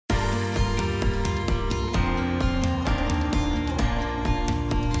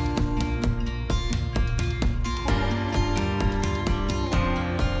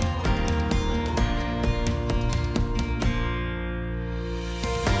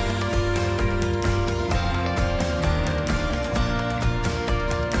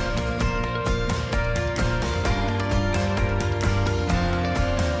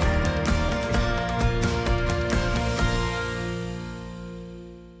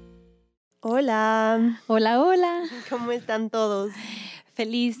Hola, Hola, hola. ¿cómo están todos?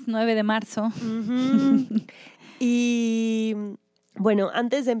 Feliz 9 de marzo. Y bueno,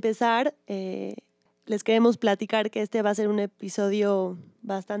 antes de empezar, les queremos platicar que este va a ser un episodio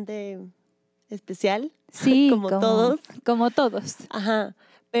bastante especial, Sí, como todos. como todos. Ajá,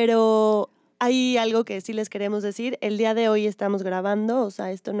 pero hay algo que sí les queremos decir. El día de hoy estamos grabando, o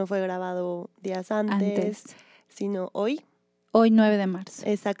sea, esto no fue grabado días antes. Sino hoy. Hoy 9 de marzo.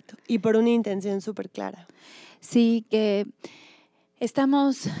 Exacto, y por una intención súper clara. Sí, que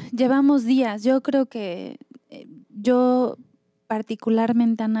llevamos días. Yo creo que yo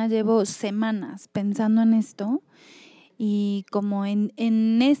particularmente, Ana, llevo semanas pensando en esto y como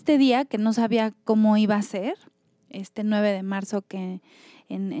en este día que no sabía cómo iba a ser, este 9 de marzo que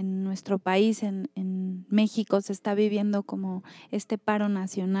en nuestro país, en México, se está viviendo como este paro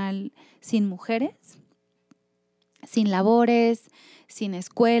nacional sin mujeres, sin labores, sin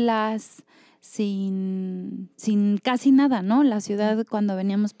escuelas, sin casi nada, ¿no? La ciudad cuando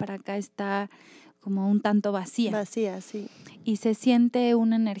veníamos para acá está como un tanto vacía. Vacía, sí. Y se siente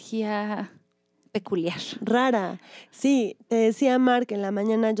una energía peculiar. Rara. Sí, te decía Mar que en la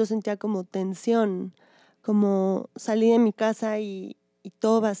mañana yo sentía como tensión, como salí de mi casa y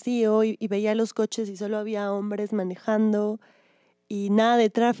todo vacío y veía los coches y solo había hombres manejando y nada de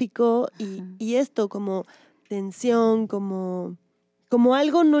tráfico y esto como tensión, como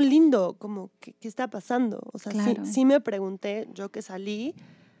algo no lindo, como ¿qué está pasando? O sea, Claro. sí me pregunté, yo que salí,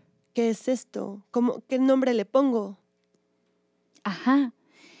 ¿qué es esto? ¿Qué nombre le pongo? Ajá.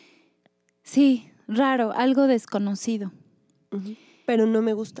 Sí, raro, algo desconocido. Pero no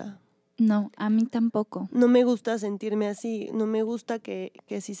me gusta. No, a mí tampoco. No me gusta sentirme así, no me gusta que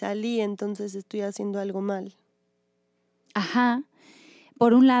si salí entonces estoy haciendo algo mal. Ajá,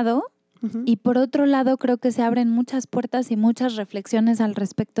 por un lado, y por otro lado creo que se abren muchas puertas y muchas reflexiones al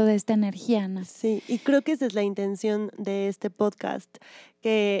respecto de esta energía, Ana. Sí, y creo que esa es la intención de este podcast,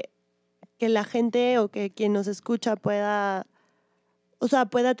 que la gente o que quien nos escucha pueda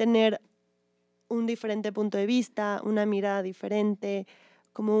tener un diferente punto de vista, una mirada diferente,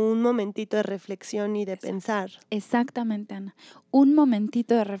 como un momentito de reflexión y de pensar. Exactamente, Ana. Un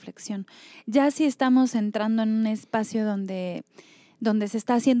momentito de reflexión. Ya si estamos entrando en un espacio donde se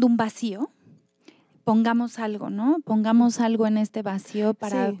está haciendo un vacío, pongamos algo, ¿no? Pongamos algo en este vacío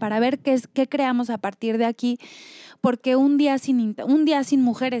para ver qué creamos a partir de aquí, porque un día sin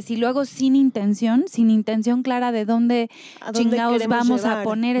mujeres y luego sin intención clara de dónde chingados vamos a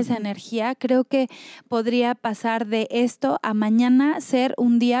poner esa energía, creo que podría pasar de esto a mañana ser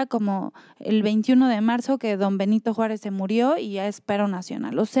un día como el 21 de marzo que don Benito Juárez se murió y ya es paro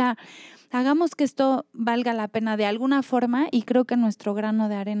nacional. O sea, hagamos que esto valga la pena de alguna forma y creo que nuestro grano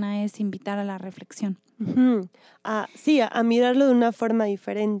de arena es invitar a la reflexión. Sí, a mirarlo de una forma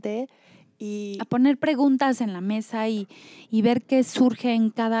diferente. Y a poner preguntas en la mesa y ver qué surge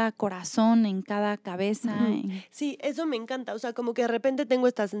en cada corazón, en cada cabeza. Sí, eso me encanta. O sea, como que de repente tengo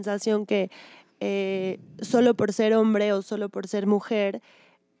esta sensación que solo por ser hombre o solo por ser mujer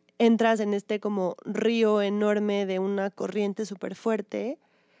entras en este como río enorme de una corriente súper fuerte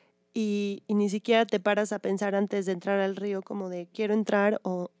y ni siquiera te paras a pensar antes de entrar al río como de quiero entrar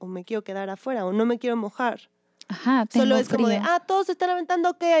o me quiero quedar afuera o no me quiero mojar. Ajá, solo es frío. como de, todos se están aventando,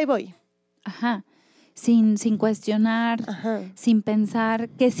 ok, ahí voy. Ajá, sin cuestionar, sin pensar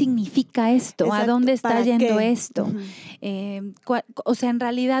qué significa esto, exacto, a dónde está yendo qué? esto. O sea, en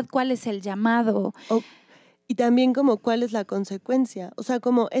realidad, ¿cuál es el llamado? Y también como cuál es la consecuencia. O sea,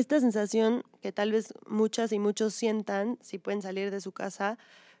 como esta sensación que tal vez muchas y muchos sientan si pueden salir de su casa,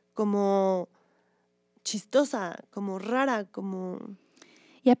 como chistosa, como rara, como...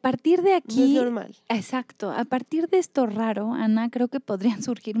 Y a partir de aquí... No es normal. Exacto. A partir de esto raro, Ana, creo que podrían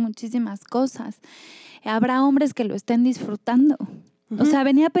surgir muchísimas cosas. Habrá hombres que lo estén disfrutando. O sea,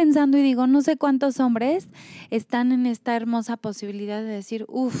 venía pensando y digo, no sé cuántos hombres están en esta hermosa posibilidad de decir,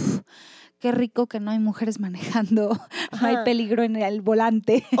 qué rico que no hay mujeres manejando, no hay peligro en el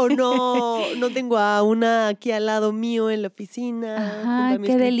volante. O no tengo a una aquí al lado mío en la oficina. Ajá,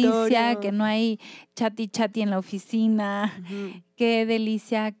 qué delicia que no hay chati en la oficina, qué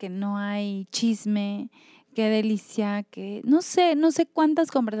delicia que no hay chisme, qué delicia que no sé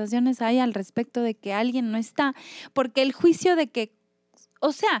cuántas conversaciones hay al respecto de que alguien no está, porque el juicio de que,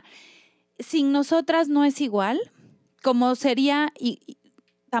 o sea, sin nosotras no es igual, como sería y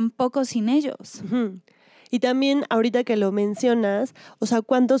tampoco sin ellos. Y también, ahorita que lo mencionas, o sea,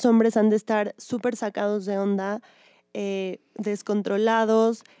 ¿cuántos hombres han de estar súper sacados de onda,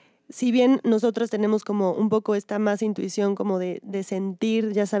 descontrolados, si bien nosotras tenemos como un poco esta más intuición como de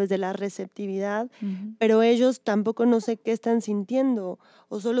sentir, ya sabes, de la receptividad, pero ellos tampoco no sé qué están sintiendo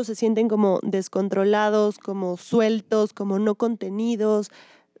o solo se sienten como descontrolados, como sueltos, como no contenidos.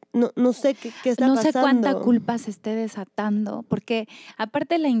 No sé qué está pasando. No sé cuánta culpa se esté desatando, porque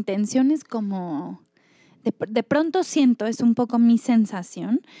aparte la intención es como, de pronto siento, es un poco mi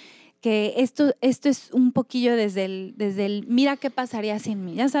sensación, que esto es un poquillo desde el mira qué pasaría sin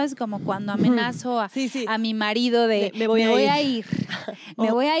mí. Ya sabes, como cuando amenazo a mi marido de me voy a ir.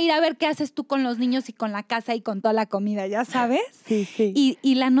 Me voy a ir a ver qué haces tú con los niños y con la casa y con toda la comida, ¿ya sabes? Sí.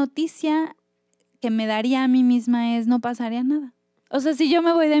 Y la noticia que me daría a mí misma es no pasaría nada. O sea, si yo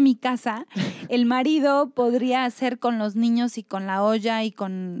me voy de mi casa, el marido podría hacer con los niños y con la olla y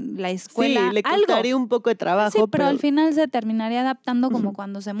con la escuela sí, le costaría un poco de trabajo. Sí, pero al final se terminaría adaptando como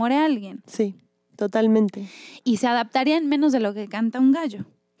cuando se muere alguien. Sí, totalmente. Y se adaptaría en menos de lo que canta un gallo.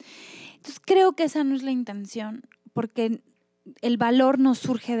 Entonces creo que esa no es la intención, porque el valor no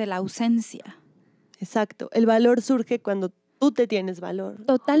surge de la ausencia. Exacto, el valor surge cuando tú te tienes valor.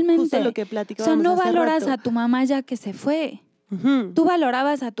 Totalmente. Justo lo que platicábamos o sea, no hace valoras rato. a tu mamá ya que se fue. Tú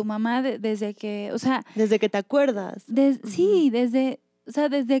valorabas a tu mamá desde que, o sea... Desde que te acuerdas. Sí, desde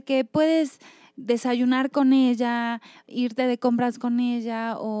que puedes desayunar con ella, irte de compras con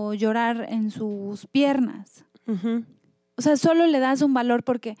ella o llorar en sus piernas. O sea, solo le das un valor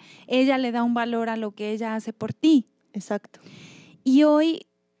porque ella le da un valor a lo que ella hace por ti. Exacto. Y hoy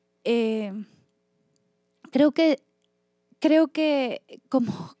creo que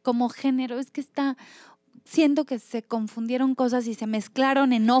como género es que siento que se confundieron cosas y se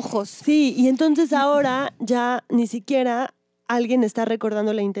mezclaron enojos. Sí, y entonces ahora ya ni siquiera alguien está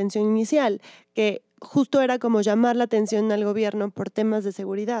recordando la intención inicial, que justo era como llamar la atención al gobierno por temas de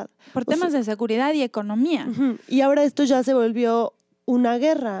seguridad. Por temas de seguridad y economía. Y ahora esto ya se volvió una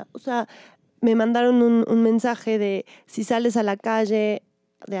guerra. O sea, me mandaron un mensaje de si sales a la calle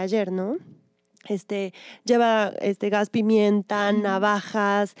de ayer, ¿no? Lleva gas pimienta,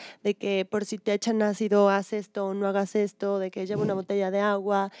 navajas, de que por si te echan ácido haz esto o no hagas esto, de que lleva una botella de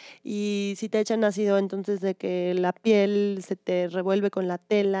agua y si te echan ácido entonces de que la piel se te revuelve con la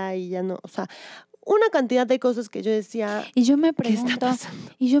tela y ya no, o sea, una cantidad de cosas que yo decía. Y yo me pregunto, ¿qué está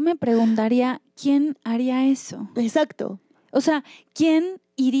pasando? Y yo me preguntaría, ¿quién haría eso? Exacto. O sea, ¿quién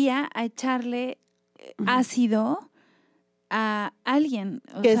iría a echarle ácido a alguien?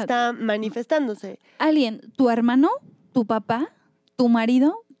 Que está manifestándose. Alguien, tu hermano, tu papá, tu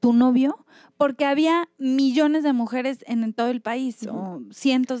marido, tu novio, porque había millones de mujeres en todo el país, o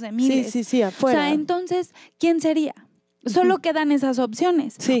cientos de miles. Sí, afuera. O sea, entonces, ¿quién sería? Solo quedan esas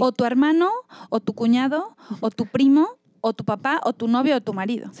opciones. Sí. O tu hermano, o tu cuñado, o tu primo, o tu papá, o tu novio, o tu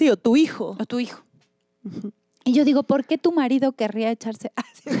marido. Sí, o tu hijo. O tu hijo. Y yo digo, ¿por qué tu marido querría echarse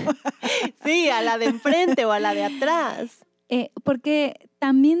ácido? Sí, a la de enfrente o a la de atrás. Porque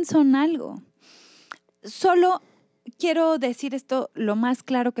también son algo. Solo quiero decir esto lo más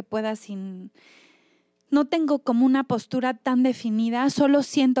claro que pueda no tengo como una postura tan definida, solo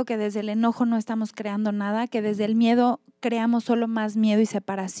siento que desde el enojo no estamos creando nada, que desde el miedo creamos solo más miedo y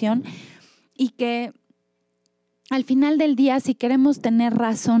separación y que al final del día, si queremos tener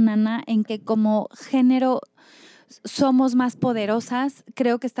razón, Ana, en que como género somos más poderosas,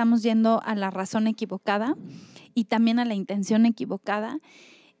 creo que estamos yendo a la razón equivocada y también a la intención equivocada.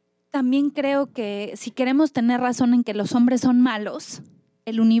 También creo que si queremos tener razón en que los hombres son malos,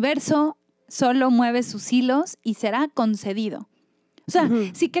 el universo solo mueve sus hilos y será concedido. O sea,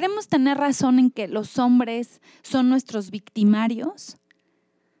 si queremos tener razón en que los hombres son nuestros victimarios,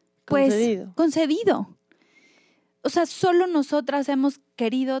 pues concedido. O sea, solo nosotras hemos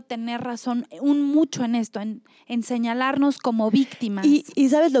querido tener razón mucho en esto, en señalarnos como víctimas. Y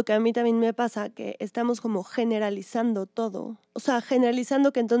 ¿sabes lo que a mí también me pasa? Que estamos como generalizando todo. O sea,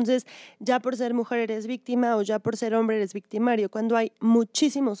 generalizando que entonces ya por ser mujer eres víctima o ya por ser hombre eres victimario, cuando hay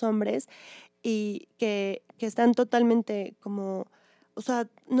muchísimos hombres y que están totalmente como... O sea,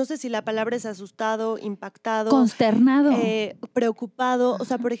 no sé si la palabra es asustado, impactado. Consternado. Preocupado. O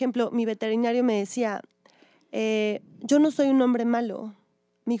sea, por ejemplo, mi veterinario me decía... yo no soy un hombre malo.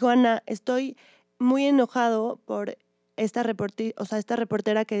 Me dijo, Ana, estoy muy enojado por esta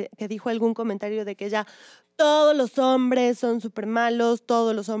reportera que dijo algún comentario de que ya todos los hombres son súper malos,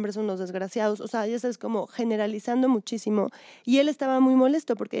 todos los hombres son unos desgraciados. O sea, ya sabes, como generalizando muchísimo. Y él estaba muy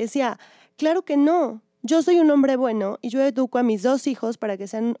molesto porque decía, claro que no. yo soy un hombre bueno y yo educo a mis 2 hijos para que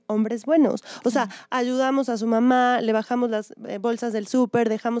sean hombres buenos. O sea, ayudamos a su mamá, le bajamos las bolsas del súper,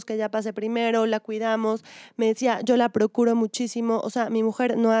 dejamos que ella pase primero, la cuidamos. Me decía, yo la procuro muchísimo. O sea, mi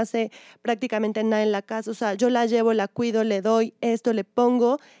mujer no hace prácticamente nada en la casa. O sea, yo la llevo, la cuido, le doy esto, le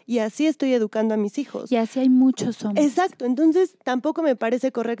pongo y así estoy educando a mis hijos. Y así hay muchos hombres. Exacto. Entonces, tampoco me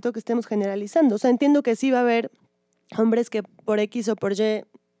parece correcto que estemos generalizando. O sea, entiendo que sí va a haber hombres que por X o por Y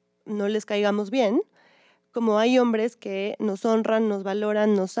no les caigamos bien, como hay hombres que nos honran, nos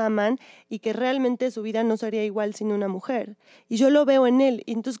valoran, nos aman y que realmente su vida no sería igual sin una mujer. Y yo lo veo en él.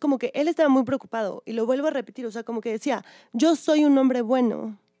 Y entonces como que él estaba muy preocupado y lo vuelvo a repetir. O sea, como que decía, yo soy un hombre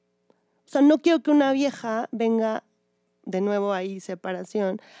bueno. O sea, no quiero que una vieja venga, de nuevo ahí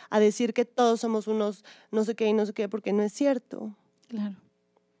separación, a decir que todos somos unos no sé qué y no sé qué, porque no es cierto. Claro.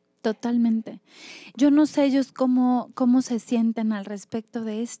 Totalmente. Yo no sé ellos cómo se sienten al respecto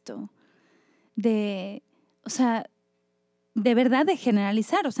de esto. O sea, de verdad de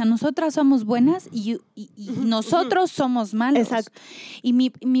generalizar. O sea, nosotras somos buenas y nosotros somos malos. Exacto. Y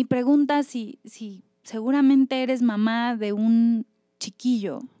mi pregunta, si seguramente eres mamá de un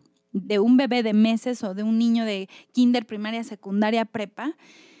chiquillo, de un bebé de meses o de un niño de kinder, primaria, secundaria, prepa,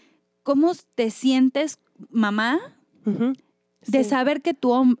 ¿cómo te sientes, mamá, de saber que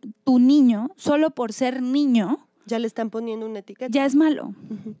tu niño, solo por ser niño, ya le están poniendo una etiqueta? Ya es malo.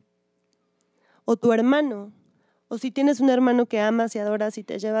 O tu hermano. O si tienes un hermano que amas y adoras y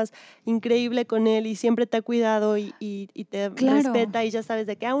te llevas increíble con él y siempre te ha cuidado y te respeta y ya sabes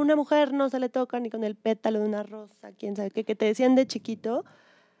de que a una mujer no se le toca ni con el pétalo de una rosa, quién sabe qué, que te decían de chiquito.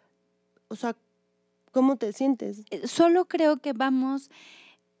 O sea, ¿cómo te sientes? Solo creo que vamos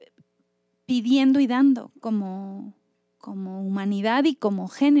pidiendo y dando como humanidad y como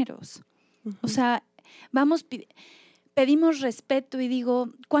géneros. O sea, pedimos respeto y digo,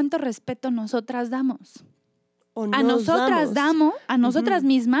 ¿cuánto respeto nosotras damos? A nosotras damos, a nosotras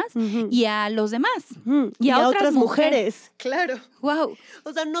mismas y a los demás. Y a otras mujeres. Claro. Wow.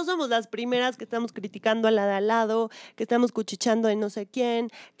 O sea, no somos las primeras que estamos criticando a la de al lado, que estamos cuchicheando de no sé quién,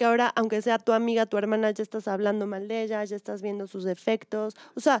 que ahora, aunque sea tu amiga, tu hermana, ya estás hablando mal de ella, ya estás viendo sus defectos.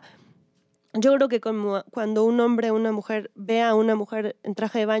 O sea, yo creo que como cuando un hombre o una mujer ve a una mujer en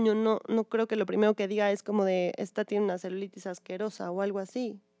traje de baño, no creo que lo primero que diga es como de, esta tiene una celulitis asquerosa o algo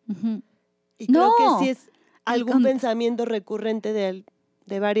así. Y creo que sí es algún pensamiento recurrente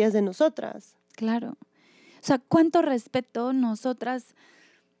de varias de nosotras. Claro. O sea, cuánto respeto nosotras.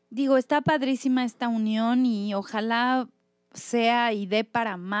 Digo, está padrísima esta unión y ojalá sea y dé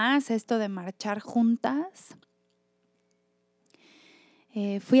para más esto de marchar juntas.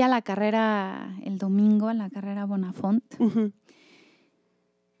 Fui a la carrera el domingo, a la carrera Bonafont,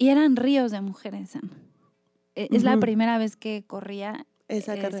 y eran ríos de mujeres. Es la primera vez que corría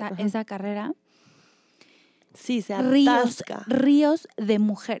esa carrera. Sí, se atasca. Ríos de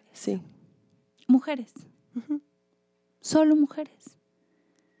mujeres. Sí. Mujeres. Solo mujeres.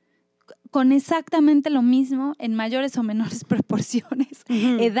 Con exactamente lo mismo, en mayores o menores proporciones.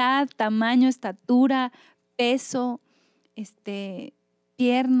 Edad, tamaño, estatura, peso,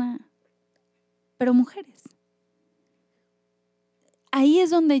 pierna. Pero mujeres. Ahí es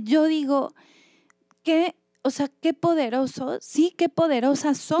donde yo digo, qué poderoso, sí, qué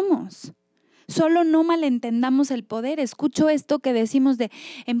poderosas somos. Solo no malentendamos el poder. Escucho esto que decimos de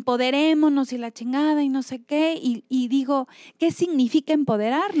empoderémonos y la chingada y no sé qué, y digo, ¿qué significa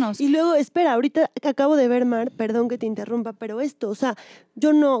empoderarnos? Y luego, espera, ahorita acabo de ver, Mar, perdón que te interrumpa, pero esto, o sea,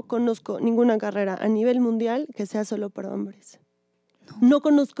 yo no conozco ninguna carrera a nivel mundial que sea solo para hombres. No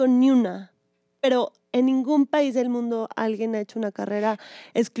conozco ni una, pero en ningún país del mundo alguien ha hecho una carrera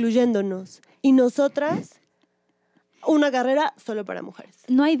excluyéndonos. Y nosotras, una carrera solo para mujeres.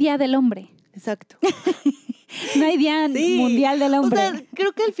 No hay Día del Hombre. Exacto. No hay Día Mundial del Hombre. O sea,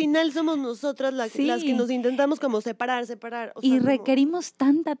 creo que al final somos nosotras las que nos intentamos como separar. O y requerimos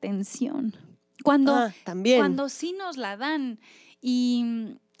tanta atención. También. Cuando sí nos la dan.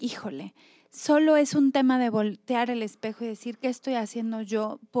 Y, híjole, solo es un tema de voltear el espejo y decir, ¿qué estoy haciendo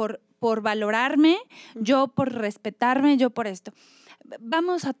yo por valorarme, yo por respetarme, yo por esto?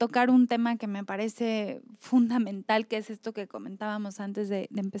 Vamos a tocar un tema que me parece fundamental, que es esto que comentábamos antes de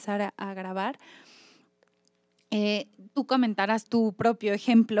empezar a grabar. Tú comentarás tu propio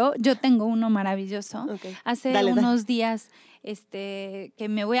ejemplo. Yo tengo uno maravilloso. Okay. Hace unos días que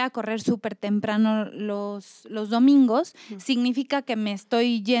me voy a correr súper temprano los domingos. Significa que me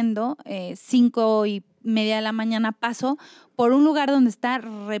estoy yendo 5:30 de la mañana, paso por un lugar donde está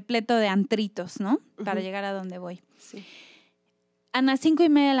repleto de antritos, ¿no? Para llegar a donde voy. Sí. A las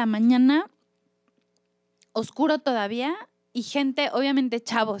 5:30 de la mañana, oscuro todavía, y gente, obviamente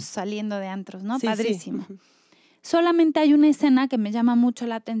chavos saliendo de antros, ¿no? Sí, Padrísimo. sí. Solamente hay una escena que me llama mucho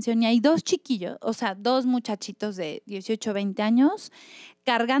la atención y hay dos chiquillos, o sea, dos muchachitos de 18, 20 años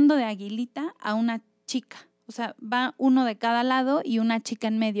cargando de aguilita a una chica. O sea, va uno de cada lado y una chica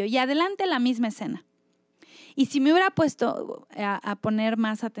en medio. Y adelante la misma escena. Y si me hubiera puesto a poner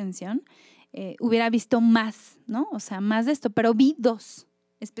más atención, hubiera visto más, ¿no? O sea, más de esto. Pero vi dos,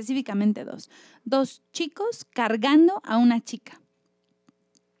 específicamente dos. Dos chicos cargando a una chica.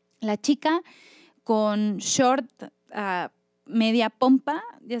 La chica con short media pompa,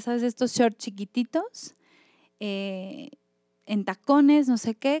 ya sabes, estos shorts chiquititos, en tacones, no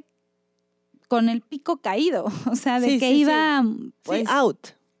sé qué, con el pico caído, o sea, de que iba pues out,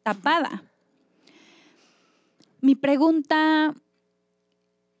 tapada. Mi pregunta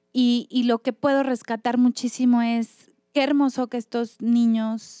y lo que puedo rescatar muchísimo es qué hermoso que estos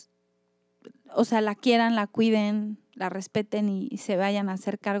niños, o sea, la quieran, la cuiden, la respeten y se vayan a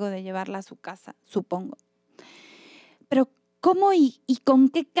hacer cargo de llevarla a su casa, supongo. Pero ¿cómo y con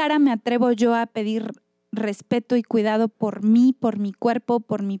qué cara me atrevo yo a pedir respeto y cuidado por mí, por mi cuerpo,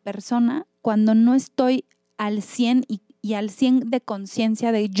 por mi persona, cuando no estoy al 100 y al 100 de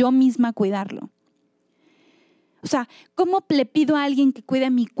conciencia de yo misma cuidarlo? O sea, ¿cómo le pido a alguien que cuide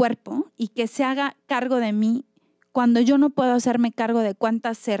mi cuerpo y que se haga cargo de mí cuando yo no puedo hacerme cargo de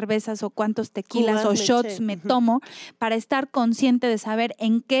cuántas cervezas o cuántos tequilas o shots me tomo para estar consciente de saber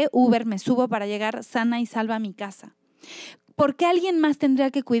en qué Uber me subo para llegar sana y salva a mi casa? ¿Por qué alguien más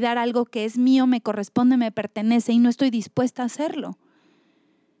tendría que cuidar algo que es mío, me corresponde, me pertenece y no estoy dispuesta a hacerlo?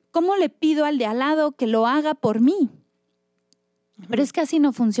 ¿Cómo le pido al de al lado que lo haga por mí? Pero es que así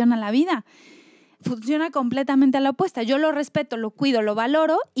no funciona la vida. Funciona completamente a la opuesta. Yo lo respeto, lo cuido, lo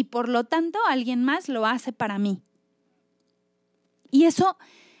valoro y por lo tanto alguien más lo hace para mí. Y eso,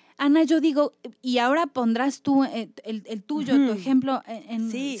 Ana, yo digo, y ahora pondrás tú el tuyo, tu ejemplo.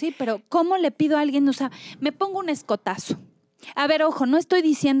 Sí, pero ¿cómo le pido a alguien? O sea, me pongo un escotazo. A ver, ojo, no estoy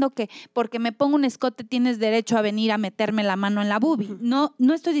diciendo que porque me pongo un escote tienes derecho a venir a meterme la mano en la boobie. No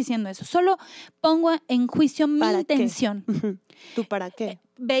estoy diciendo eso. Solo pongo en juicio mi intención. ¿Tú para qué?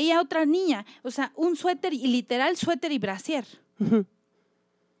 Veía a otra niña, o sea, un suéter y literal suéter y brasier.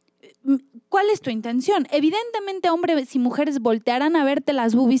 ¿Cuál es tu intención? Evidentemente hombres y mujeres voltearán a verte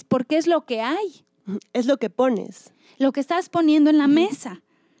las boobies porque es lo que hay. Es lo que pones. Lo que estás poniendo en la mesa.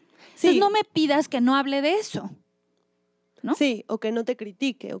 Sí. Entonces no me pidas que no hable de eso, ¿no? Sí, o que no te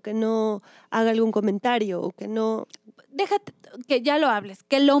critique, o que no haga algún comentario, o que no... Déjate que ya lo hables,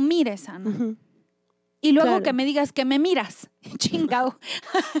 que lo mires, Ana. Y luego que me digas que me miras. Chingao.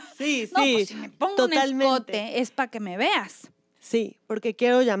 Sí, sí. No, pues si me pongo un escote es para que me veas. Sí, porque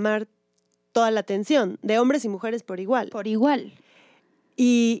quiero llamar toda la atención, de hombres y mujeres por igual. Por igual.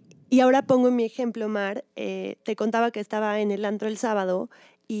 Y ahora pongo en mi ejemplo, Mar, te contaba que estaba en el antro el sábado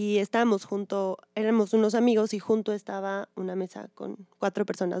y estábamos éramos unos amigos y junto estaba una mesa con 4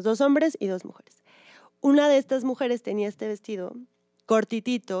 personas, 2 hombres y 2 mujeres. Una de estas mujeres tenía este vestido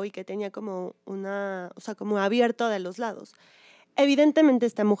cortitito y que tenía como como abierto de los lados. Evidentemente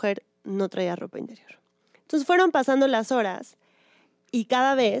esta mujer no traía ropa interior. Entonces fueron pasando las horas y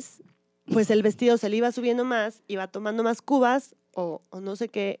cada vez pues el vestido se le iba subiendo más, iba tomando más cubas o no sé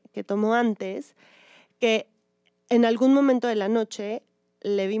qué tomó antes, que en algún momento de la noche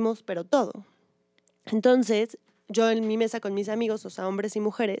le vimos pero todo. Entonces yo en mi mesa con mis amigos, o sea, hombres y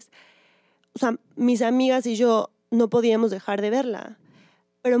mujeres, o sea, mis amigas y yo no podíamos dejar de verla.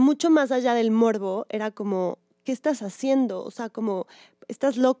 Pero mucho más allá del morbo, era como, ¿qué estás haciendo? O sea, como,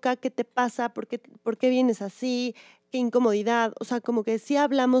 ¿estás loca? ¿Qué te pasa? ¿Por qué vienes así? ¿Qué incomodidad? O sea, como que sí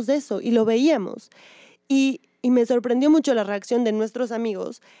hablamos de eso y lo veíamos. Y me sorprendió mucho la reacción de nuestros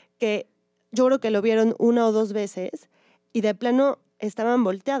amigos, que yo creo que lo vieron 1 o 2 veces y de plano estaban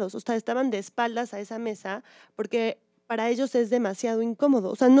volteados, o sea, estaban de espaldas a esa mesa porque para ellos es demasiado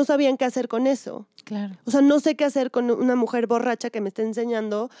incómodo. O sea, no sabían qué hacer con eso. Claro. O sea, no sé qué hacer con una mujer borracha que me está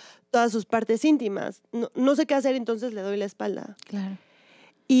enseñando todas sus partes íntimas. No sé qué hacer, entonces le doy la espalda. Claro.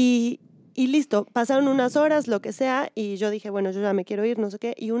 Y listo, pasaron unas horas, lo que sea, y yo dije, bueno, yo ya me quiero ir, no sé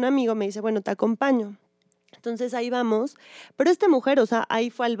qué. Y un amigo me dice, bueno, te acompaño. Entonces ahí vamos. Pero esta mujer, o sea, ahí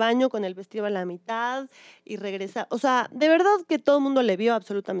fue al baño con el vestido a la mitad y regresa. O sea, de verdad que todo el mundo le vio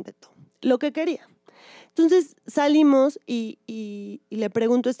absolutamente todo. Lo que quería. Entonces salimos y le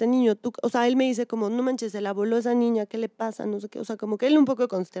pregunto a este niño, o sea, él me dice como, no manches, se la voló esa niña, ¿qué le pasa? No sé qué, o sea, como que él un poco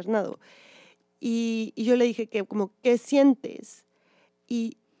consternado. Y yo le dije que como, ¿qué sientes?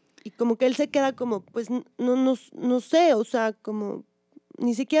 Y como que él se queda como, pues no sé, o sea, como,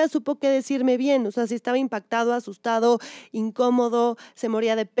 ni siquiera supo qué decirme bien, o sea, si estaba impactado, asustado, incómodo, se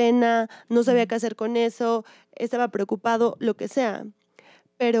moría de pena, no sabía qué hacer con eso, estaba preocupado, lo que sea.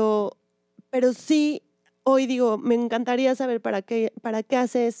 Pero sí, hoy digo, me encantaría saber para qué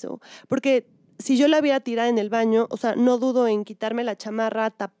hace eso, porque si yo la viera tirada en el baño, o sea, no dudo en quitarme la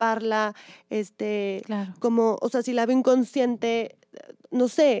chamarra, taparla, Claro. como, o sea, si la veo inconsciente, no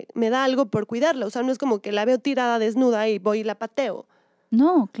sé, me da algo por cuidarla, o sea, no es como que la veo tirada desnuda y voy y la pateo.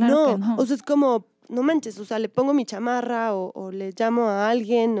 No, claro que No, no. o sea, es como, no manches, o sea, le pongo mi chamarra o le llamo a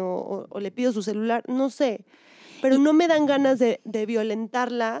alguien o le pido su celular, no sé, pero no me dan ganas de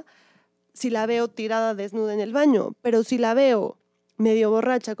violentarla si la veo tirada desnuda en el baño, pero si la veo medio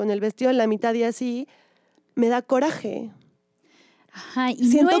borracha con el vestido en la mitad y así, me da coraje. Ajá,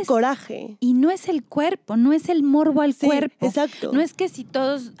 Siento coraje. Y no es el cuerpo, no es el morbo al cuerpo. Exacto. No es que si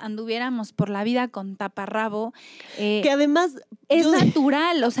todos anduviéramos por la vida con taparrabo, que además es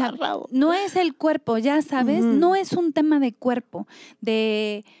natural, o sea, no es el cuerpo, ya sabes, no es un tema de cuerpo,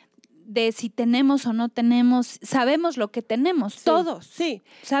 de si tenemos o no tenemos, sabemos lo que tenemos, todos. Sí.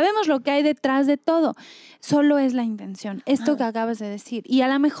 Sabemos lo que hay detrás de todo. Solo es la intención, esto que acabas de decir. Y a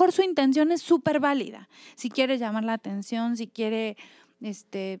lo mejor su intención es súper válida. Si quiere llamar la atención, si quiere,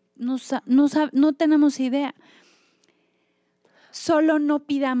 no tenemos idea. Solo no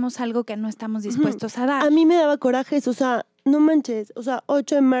pidamos algo que no estamos dispuestos a dar. A mí me daba coraje eso, o sea, no manches, o sea,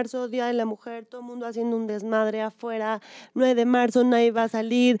 8 de marzo, Día de la Mujer, todo el mundo haciendo un desmadre afuera, 9 de marzo, nadie va a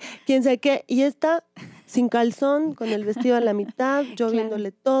salir, quién sabe qué, y esta sin calzón, con el vestido a la mitad, yo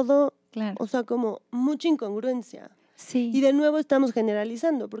viéndole todo, o sea, como mucha incongruencia. Sí. Y de nuevo estamos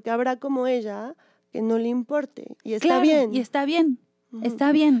generalizando, porque habrá como ella que no le importe, y está bien. Y está bien,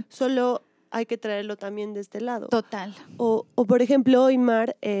 está bien. Solo hay que traerlo también de este lado. Total. O por ejemplo, hoy,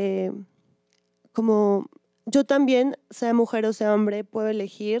 Mar, como yo también, sea mujer o sea hombre, puedo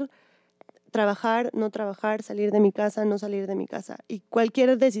elegir trabajar, no trabajar, salir de mi casa, no salir de mi casa. Y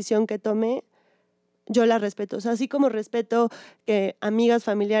cualquier decisión que tome, yo la respeto. O sea, así como respeto que amigas,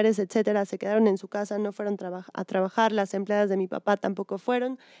 familiares, etcétera, se quedaron en su casa, no fueron a trabajar, las empleadas de mi papá tampoco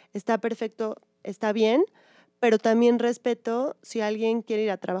fueron, está perfecto, está bien, pero también respeto si alguien quiere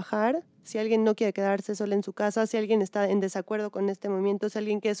ir a trabajar, si alguien no quiere quedarse sola en su casa, si alguien está en desacuerdo con este movimiento, si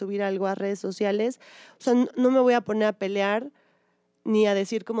alguien quiere subir algo a redes sociales. O sea, no me voy a poner a pelear ni a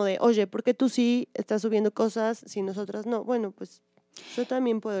decir como de, oye, ¿por qué tú sí estás subiendo cosas si nosotras no? Bueno, pues yo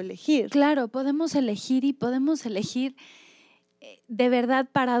también puedo elegir. Claro, podemos elegir y podemos elegir de verdad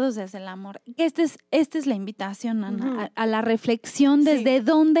parados desde el amor. Esta es la invitación, Ana, a la reflexión desde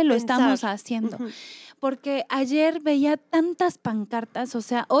dónde lo estamos haciendo. Porque ayer veía tantas pancartas, o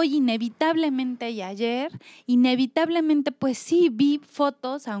sea, hoy inevitablemente y ayer, inevitablemente, pues sí, vi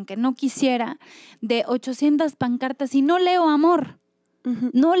fotos, aunque no quisiera, de 800 pancartas y no leo amor.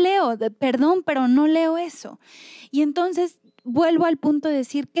 No leo, perdón, pero no leo eso. Y entonces vuelvo al punto de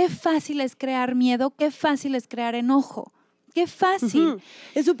decir, qué fácil es crear miedo, qué fácil es crear enojo. Qué fácil.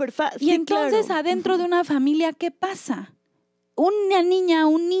 Es súper fácil. Y entonces adentro de una familia, ¿qué pasa? Una niña,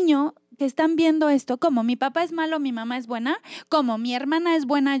 un niño que están viendo esto, como mi papá es malo, mi mamá es buena, como mi hermana es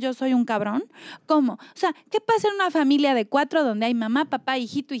buena, yo soy un cabrón, ¿cómo? O sea, ¿qué pasa en una familia de 4 donde hay mamá, papá,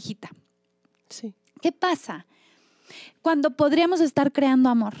 hijito, hijita? Sí. ¿Qué pasa? Cuando podríamos estar creando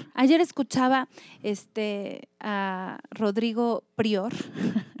amor. Ayer escuchaba a Rodrigo Prior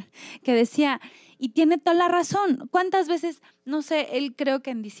que decía, y tiene toda la razón, ¿cuántas veces, no sé, él creo que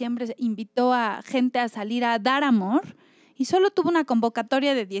en diciembre invitó a gente a salir a dar amor y solo tuvo una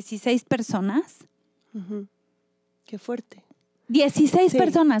convocatoria de 16 personas? Qué fuerte. 16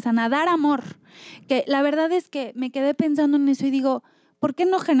 personas a dar amor. Que la verdad es que me quedé pensando en eso y digo, ¿por qué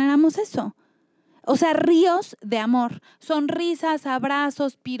no generamos eso? O sea, ríos de amor, sonrisas,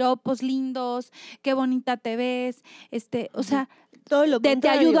 abrazos, piropos lindos, qué bonita te ves, o sea, todo lo te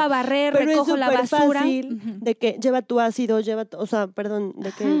ayudo a barrer, pero recojo la basura. Fácil de que lleva tu ácido,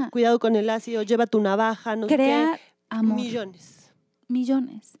 de que cuidado con el ácido, lleva tu navaja, no Crea sé qué. Amor.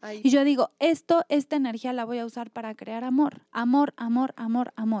 Millones. Ay. Y yo digo, esta energía la voy a usar para crear amor. Amor, amor,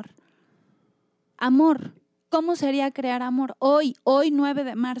 amor, amor. Amor. ¿Cómo sería crear amor? Hoy 9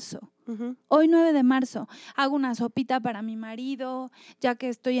 de marzo. Hoy 9 de marzo hago una sopita para mi marido, ya que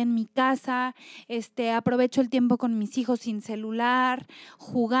estoy en mi casa, aprovecho el tiempo con mis hijos sin celular,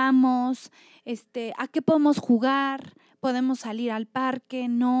 jugamos, ¿a qué podemos jugar? ¿Podemos salir al parque?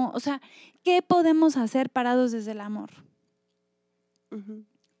 No, o sea, ¿qué podemos hacer parados desde el amor?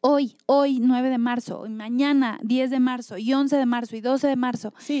 hoy 9 de marzo, y mañana 10 de marzo, y 11 de marzo, y 12 de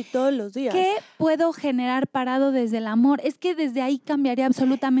marzo. Sí, todos los días. ¿Qué puedo generar parado desde el amor? Es que desde ahí cambiaría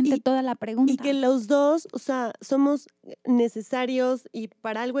absolutamente toda la pregunta. Y que los dos, o sea, somos necesarios y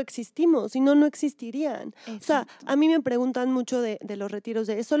para algo existimos, si no, no existirían. Exacto. O sea, a mí me preguntan mucho de los retiros,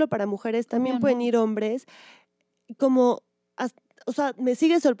 ¿es solo para mujeres? También Obvio pueden no. ir hombres. Como, o sea, me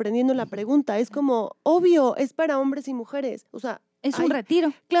sigue sorprendiendo la pregunta. Es como, obvio, es para hombres y mujeres. O sea, Es un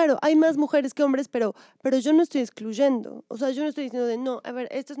retiro. claro, hay más mujeres que hombres, pero yo no estoy excluyendo. O sea, yo no estoy diciendo de, no, a ver,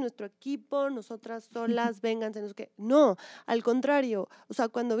 este es nuestro equipo, nosotras solas, vénganse, no sé qué. No, al contrario. O sea,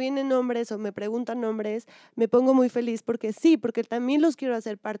 cuando vienen hombres o me preguntan hombres, me pongo muy feliz porque sí, porque también los quiero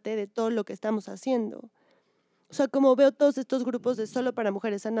hacer parte de todo lo que estamos haciendo. O sea, como veo todos estos grupos de solo para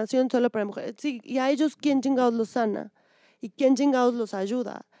mujeres, sanación solo para mujeres. Sí, y a ellos, ¿quién chingados los sana? ¿Y quién chingados los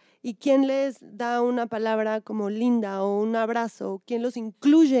ayuda? ¿Y quién les da una palabra como linda o un abrazo? ¿Quién los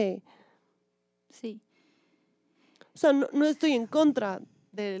incluye? Sí. O sea, no estoy en contra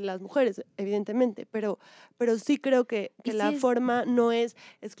de las mujeres, evidentemente, pero sí creo que la forma no es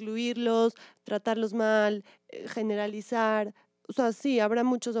excluirlos, tratarlos mal, generalizar. O sea, sí, habrá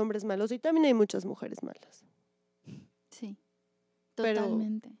muchos hombres malos y también hay muchas mujeres malas. Sí,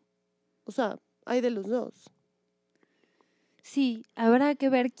 totalmente. Pero, o sea, hay de los dos. Sí, habrá que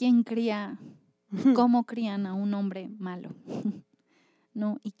ver quién cría, cómo crían a un hombre malo,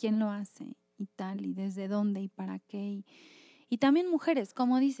 ¿no? Y quién lo hace, y tal, y desde dónde, y para qué. Y también mujeres,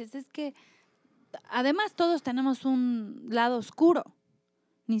 como dices, es que además todos tenemos un lado oscuro.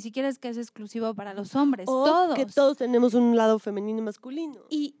 Ni siquiera es que es exclusivo para los hombres, O todos. que todos tenemos un lado femenino y masculino.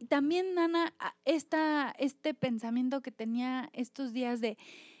 Y también, Ana, este pensamiento que tenía estos días de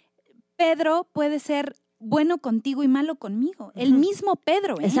Pedro puede ser bueno contigo y malo conmigo. El mismo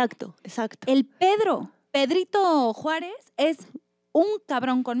Pedro, ¿eh? Exacto. El Pedrito Juárez, es un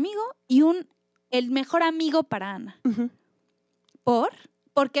cabrón conmigo y el mejor amigo para Ana.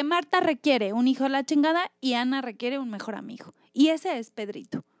 Porque Marta requiere un hijo de la chingada y Ana requiere un mejor amigo. Y ese es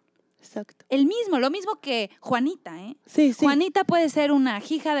Pedrito. Exacto. Lo mismo que Juanita, ¿eh? Sí. Juanita puede ser una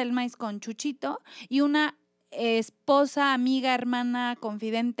hija del maíz con Chuchito y una esposa, amiga, hermana,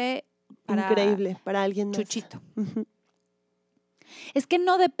 confidente para increíble, para alguien más. Chuchito. Es que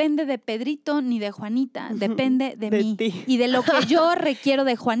no depende de Pedrito ni de Juanita, depende de mí ti. y de lo que yo requiero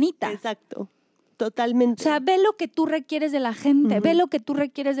de Juanita. Exacto. Totalmente. O sea, ve lo que tú requieres de la gente, ve lo que tú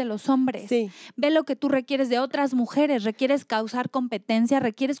requieres de los hombres, ve lo que tú requieres de otras mujeres, requieres causar competencia,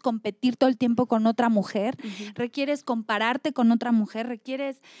 requieres competir todo el tiempo con otra mujer, requieres compararte con otra mujer,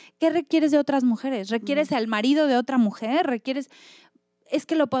 ¿qué requieres de otras mujeres? ¿Requieres al marido de otra mujer? Es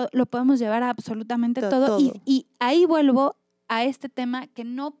que lo podemos llevar a absolutamente todo. Y ahí vuelvo a este tema que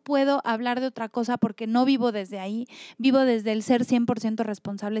no puedo hablar de otra cosa porque no vivo desde ahí, vivo desde el ser 100%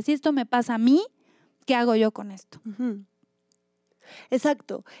 responsable. Si esto me pasa a mí, ¿qué hago yo con esto?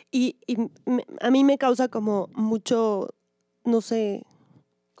 Exacto. Y a mí me causa como mucho, no sé,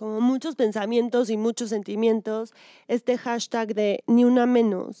 como muchos pensamientos y muchos sentimientos este hashtag de ni una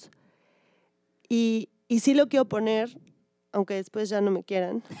menos. Y sí lo quiero poner, aunque después ya no me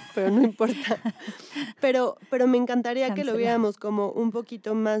quieran, pero no importa. Pero me encantaría que lo viéramos como un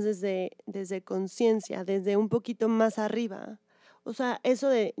poquito más desde conciencia, desde un poquito más arriba. O sea, eso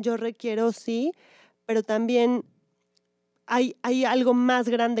de yo requiero, sí, pero también hay algo más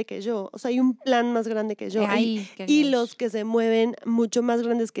grande que yo. O sea, hay un plan más grande que yo. Hay hilos que se mueven mucho más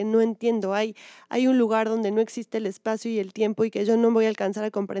grandes que no entiendo. Hay un lugar donde no existe el espacio y el tiempo y que yo no voy a alcanzar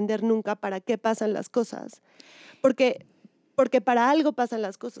a comprender nunca para qué pasan las cosas. Porque para algo pasan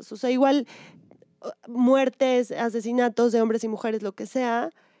las cosas. O sea, igual muertes, asesinatos de hombres y mujeres, lo que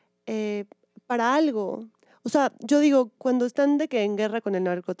sea, para algo. O sea, yo digo, cuando están de que en guerra con el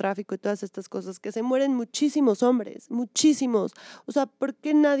narcotráfico y todas estas cosas, que se mueren muchísimos hombres, muchísimos. O sea, ¿por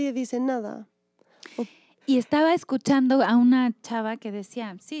qué nadie dice nada? Y estaba escuchando a una chava que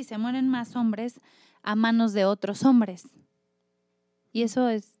decía, sí, se mueren más hombres a manos de otros hombres. Y eso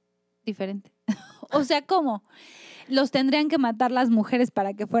es diferente. O sea, ¿cómo? ¿Los tendrían que matar las mujeres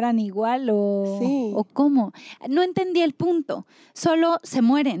para que fueran igual o cómo? No entendí el punto. Solo se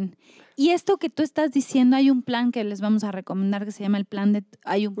mueren. Y esto que tú estás diciendo, hay un plan que les vamos a recomendar que se llama el plan de...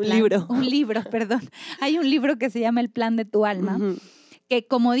 Un libro, perdón. Hay un libro que se llama El plan de tu alma. Que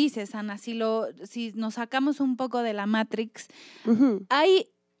como dices, Ana, si nos sacamos un poco de la Matrix, hay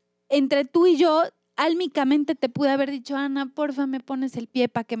entre tú y yo... Álmicamente te pude haber dicho, Ana, porfa, me pones el pie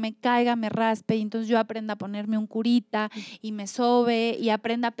para que me caiga, me raspe, y entonces yo aprenda a ponerme un curita y me sobe y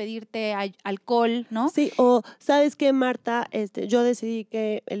aprenda a pedirte alcohol, ¿no? Sí, o ¿sabes qué, Marta? Yo decidí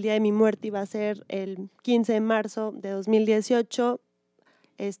que el día de mi muerte iba a ser el 15 de marzo de 2018.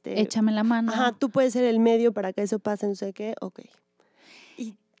 échame la mano. Ajá, tú puedes ser el medio para que eso pase, no sé qué, ok.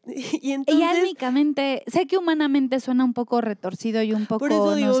 Y entonces... Y álmicamente, sé que humanamente suena un poco retorcido y un poco por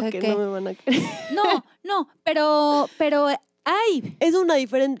eso digo no sé que qué. no me van a creer. No, pero hay. Es una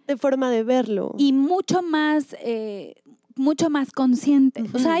diferente forma de verlo. Y mucho más consciente.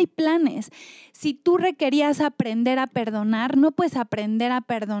 O sea, hay planes. Si tú requerías aprender a perdonar, no puedes aprender a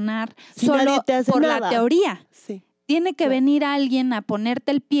perdonar Si solo nadie te hace por nada. la teoría. Sí. Tiene que Claro. venir alguien a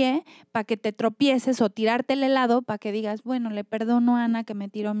ponerte el pie para que te tropieces o tirarte el helado para que digas, bueno, le perdono a Ana que me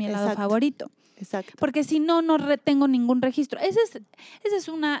tiró mi helado Exacto. favorito. Exacto. Porque si no, no tengo ningún registro. Esa es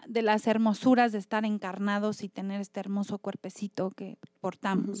una de las hermosuras de estar encarnados y tener este hermoso cuerpecito que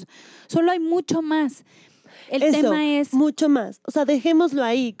portamos. Solo hay mucho más. El Eso, tema es... mucho más. O sea, dejémoslo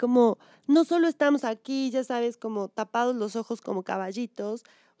ahí, como no solo estamos aquí, ya sabes, como tapados los ojos como caballitos.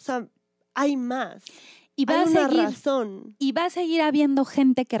 O sea, hay más. Y va hay a una seguir, razón. Y va a seguir habiendo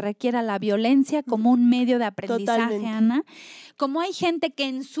gente que requiera la violencia como un medio de aprendizaje, Totalmente. Ana. Como hay gente que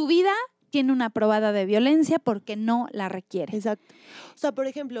en su vida tiene una probada de violencia porque no la requiere. Exacto. O sea, por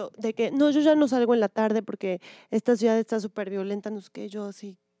ejemplo, de que, no, yo ya no salgo en la tarde porque esta ciudad está súper violenta, no sé qué, yo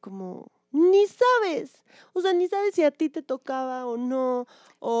así como, ni sabes. O sea, ni sabes si a ti te tocaba o no,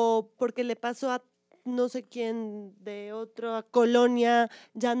 o porque le pasó a no sé quién de otra colonia,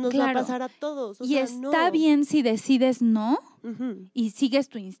 ya nos va a pasar a todos. O y sea, está no. bien si decides no Ujú. y sigues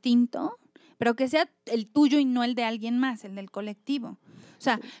tu instinto, pero que sea el tuyo y no el de alguien más, el del colectivo. O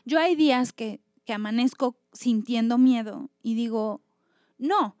sea, yo hay días que amanezco sintiendo miedo y digo,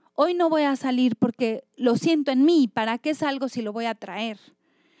 no, hoy no voy a salir porque lo siento en mí, ¿para qué salgo si lo voy a traer?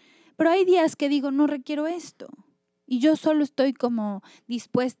 Pero hay días que digo, no requiero esto. Y yo solo estoy como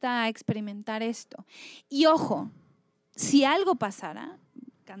dispuesta a experimentar esto. Y ojo, si algo pasara,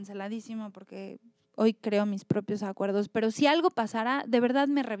 canceladísimo porque hoy creo mis propios acuerdos, pero si algo pasara, de verdad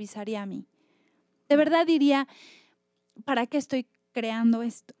me revisaría a mí. De verdad diría, ¿para qué estoy creando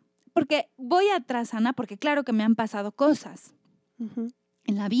esto? Porque voy atrás, Ana, porque claro que me han pasado cosas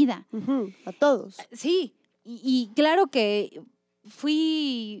en la vida. A todos. Sí, y claro que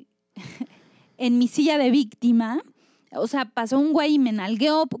fui en mi silla de víctima. O sea, pasó un güey y me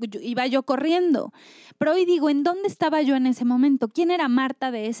nalgueó porque iba yo corriendo. Pero hoy digo, ¿en dónde estaba yo en ese momento? ¿Quién era Marta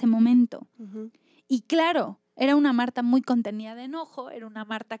de ese momento? Y claro, era una Marta muy contenida de enojo, era una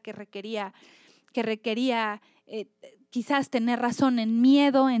Marta que requería quizás tener razón en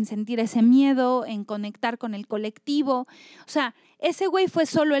miedo, en sentir ese miedo, en conectar con el colectivo. O sea, ese güey fue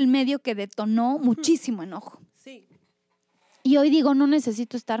solo el medio que detonó muchísimo enojo. Sí. Y hoy digo, no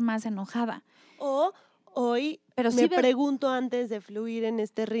necesito estar más enojada. O hoy me pregunto antes de fluir en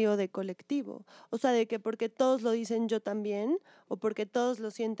este río de colectivo. O sea, de que porque todos lo dicen yo también, o porque todos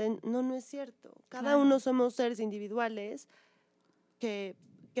lo sienten, no es cierto. Cada uno somos seres individuales que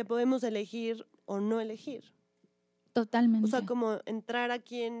podemos elegir o no elegir. Totalmente. O sea, como entrar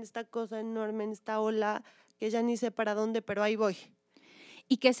aquí en esta cosa enorme, en esta ola, que ya ni sé para dónde, pero ahí voy.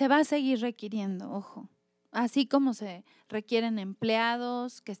 Y que se va a seguir requiriendo, ojo. Así como se requieren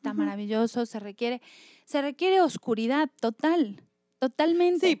empleados, que está maravilloso, se requiere oscuridad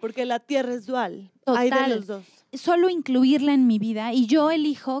totalmente. Sí, porque la tierra es dual. Total. Hay de los dos. Solo incluirla en mi vida y yo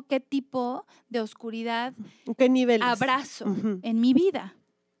elijo qué tipo de oscuridad, qué niveles abrazo en mi vida,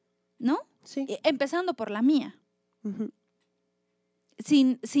 ¿no? Sí. Empezando por la mía.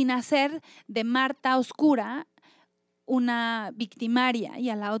 Sin hacer de Marta oscura una victimaria y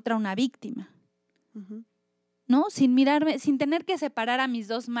a la otra una víctima. ¿No? Sin mirarme, sin tener que separar a mis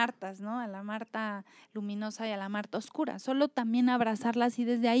dos Martas, ¿no? A la Marta luminosa y a la Marta oscura. Solo también abrazarlas y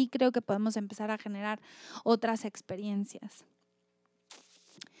desde ahí creo que podemos empezar a generar otras experiencias.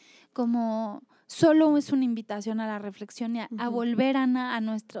 Como solo es una invitación a la reflexión y a volver, Ana, a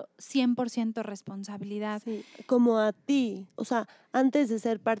nuestro 100% responsabilidad. Sí, como a ti. O sea, antes de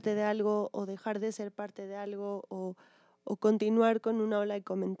ser parte de algo o dejar de ser parte de algo o continuar con una ola de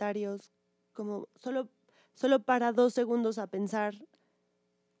comentarios, como solo para 2 segundos a pensar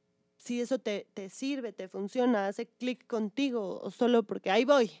si eso te sirve, te funciona, hace clic contigo o solo porque ahí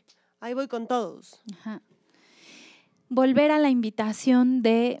voy con todos. Volver a la invitación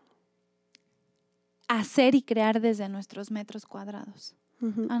de hacer y crear desde nuestros metros cuadrados.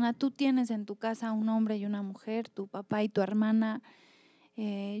 Ana, tú tienes en tu casa un hombre y una mujer, tu papá y tu hermana.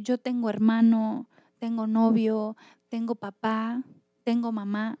 Yo tengo hermano, tengo novio, tengo papá, tengo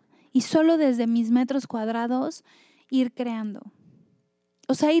mamá. Y solo desde mis metros cuadrados ir creando.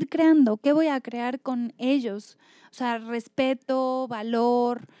 O sea, ir creando. ¿Qué voy a crear con ellos? O sea, respeto,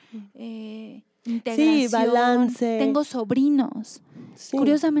 valor, integración. Sí, balance. Tengo sobrinos. Sí.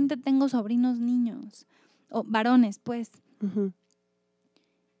 Curiosamente tengo sobrinos niños. O varones, pues.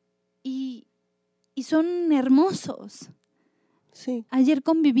 y son hermosos. Sí. Ayer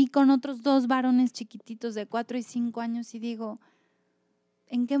conviví con otros 2 varones chiquititos de 4 y 5 años y digo,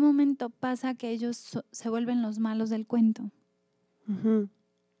 ¿en qué momento pasa que ellos se vuelven los malos del cuento? Uh-huh.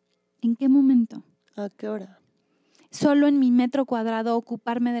 ¿En qué momento? ¿A qué hora? Solo en mi metro cuadrado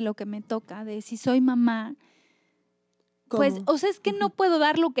ocuparme de lo que me toca, de si soy mamá. ¿Cómo? Pues, o sea, es que no puedo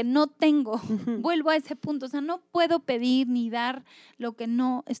dar lo que no tengo. Uh-huh. Vuelvo a ese punto. O sea, no puedo pedir ni dar lo que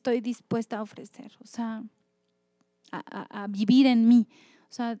no estoy dispuesta a ofrecer. O sea, a vivir en mí.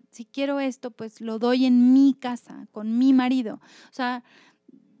 O sea, si quiero esto, pues lo doy en mi casa, con mi marido. O sea,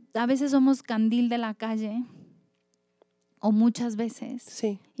 a veces somos candil de la calle, o muchas veces,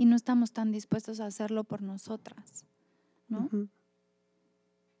 Sí. y no estamos tan dispuestos a hacerlo por nosotras, ¿no? Uh-huh.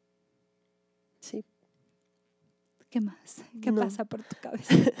 Sí. ¿Qué más? ¿Qué No. pasa por tu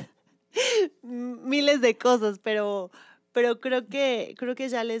cabeza? Miles de cosas, pero creo que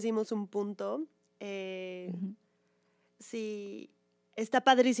ya les dimos un punto. Uh-huh. Sí, está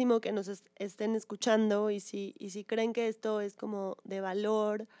padrísimo que nos estén escuchando y si creen que esto es como de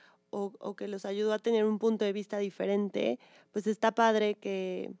valor o que los ayudó a tener un punto de vista diferente, pues está padre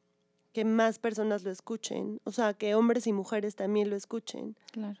que más personas lo escuchen, o sea, que hombres y mujeres también lo escuchen.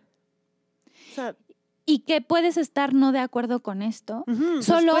 Claro. O sea, Y que puedes estar no de acuerdo con esto, uh-huh,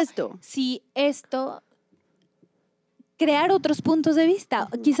 solo por supuesto. si esto, crear otros puntos de vista.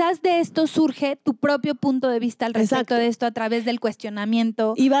 Uh-huh. Quizás de esto surge tu propio punto de vista al respecto Exacto. de esto a través del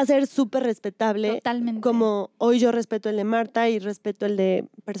cuestionamiento. Y va a ser súper respetable. Totalmente. Como hoy yo respeto el de Marta y respeto el de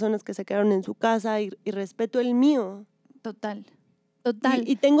personas que se quedaron en su casa y respeto el mío. Total.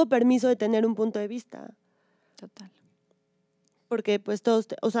 Y tengo permiso de tener un punto de vista. Total. Porque pues todos,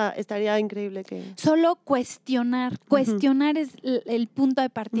 o sea, estaría increíble que... Solo cuestionar. Cuestionar es el punto de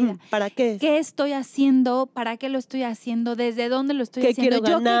partida. ¿Para qué? ¿Qué estoy haciendo? ¿Para qué lo estoy haciendo? ¿Desde dónde lo estoy haciendo?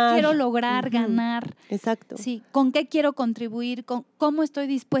 Quiero ganar? ¿Yo qué quiero lograr, ganar? Exacto. Sí, ¿con qué quiero contribuir? ¿Cómo estoy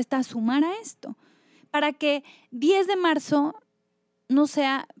dispuesta a sumar a esto? Para que 10 de marzo no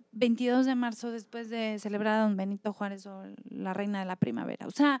sea 22 de marzo después de celebrar a don Benito Juárez o la reina de la primavera.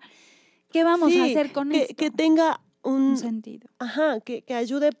 O sea, ¿qué vamos a hacer con esto? Que tenga un sentido. Ajá, que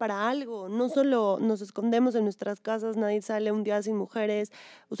ayude para algo. No solo nos escondemos en nuestras casas, nadie sale un día sin mujeres.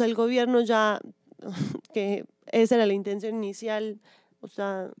 O sea, el gobierno ya, que esa era la intención inicial, o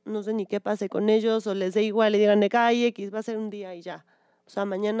sea, no sé ni qué pase con ellos, o les dé igual, le digan de calle, X va a ser un día y ya. O sea,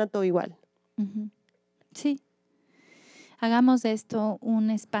 mañana todo igual. Uh-huh. Sí. Hagamos de esto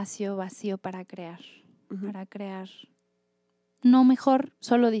un espacio vacío para crear. Uh-huh. Para crear. No mejor,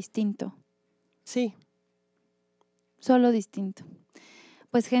 solo distinto. Sí. Solo distinto.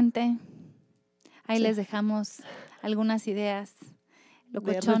 Pues gente, ahí les dejamos algunas ideas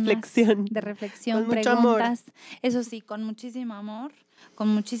locochonas, de reflexión, con preguntas. Mucho amor. Eso sí, con muchísimo amor, con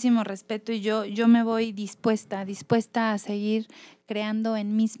muchísimo respeto, y yo me voy dispuesta a seguir creando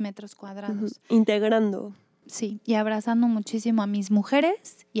en mis metros cuadrados. Uh-huh. Integrando. Sí, y abrazando muchísimo a mis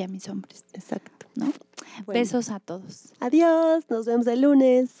mujeres y a mis hombres. Exacto. ¿No? Bueno. Besos a todos. Adiós, nos vemos el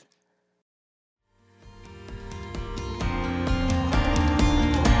lunes.